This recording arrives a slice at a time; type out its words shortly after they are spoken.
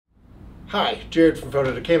Hi, Jared from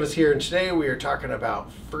Photo to Canvas here, and today we are talking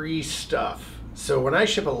about free stuff. So when I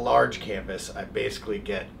ship a large canvas, I basically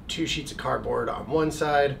get 2 sheets of cardboard on one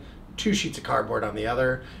side, 2 sheets of cardboard on the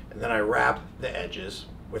other, and then I wrap the edges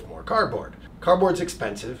with more cardboard. Cardboard's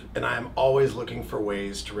expensive, and I am always looking for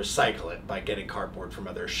ways to recycle it by getting cardboard from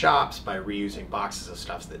other shops, by reusing boxes of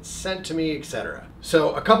stuff that's sent to me, etc.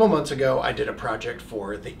 So a couple months ago, I did a project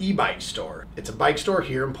for the Ebike store. It's a bike store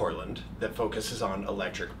here in Portland that focuses on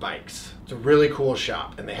electric bikes. It's a really cool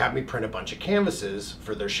shop, and they had me print a bunch of canvases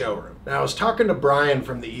for their showroom. Now, I was talking to Brian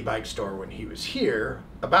from the Ebike store when he was here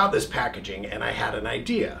about this packaging, and I had an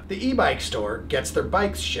idea. The Ebike store gets their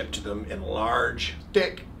bikes shipped to them in large,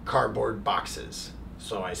 thick cardboard boxes.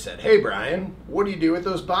 So I said, hey Brian, what do you do with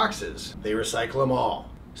those boxes? They recycle them all.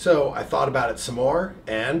 So I thought about it some more,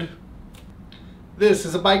 and this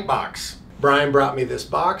is a bike box. Brian brought me this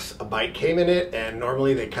box, a bike came in it, and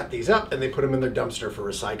normally they cut these up and they put them in their dumpster for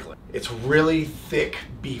recycling. It's really thick,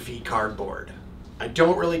 beefy cardboard. I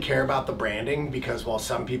don't really care about the branding because while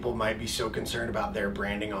some people might be so concerned about their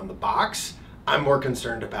branding on the box, I'm more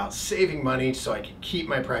concerned about saving money so I can keep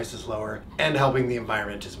my prices lower and helping the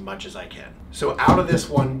environment as much as I can. So out of this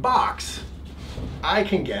one box, I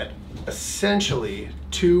can get essentially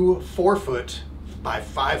 2 4-foot by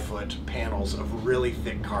 5-foot panels of really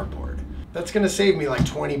thick cardboard. That's gonna save me like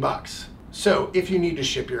 20 bucks. So if you need to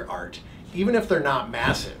ship your art, even if they're not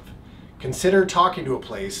massive, consider talking to a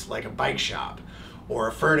place like a bike shop or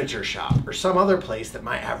a furniture shop, or some other place that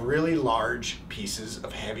might have really large pieces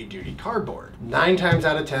of heavy-duty cardboard. 9 times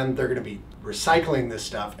out of 10, they're gonna be recycling this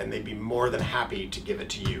stuff and they'd be more than happy to give it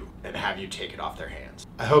to you and have you take it off their hands.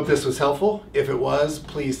 I hope this was helpful. If it was,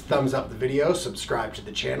 please thumbs up the video, subscribe to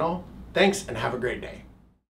the channel. Thanks and have a great day.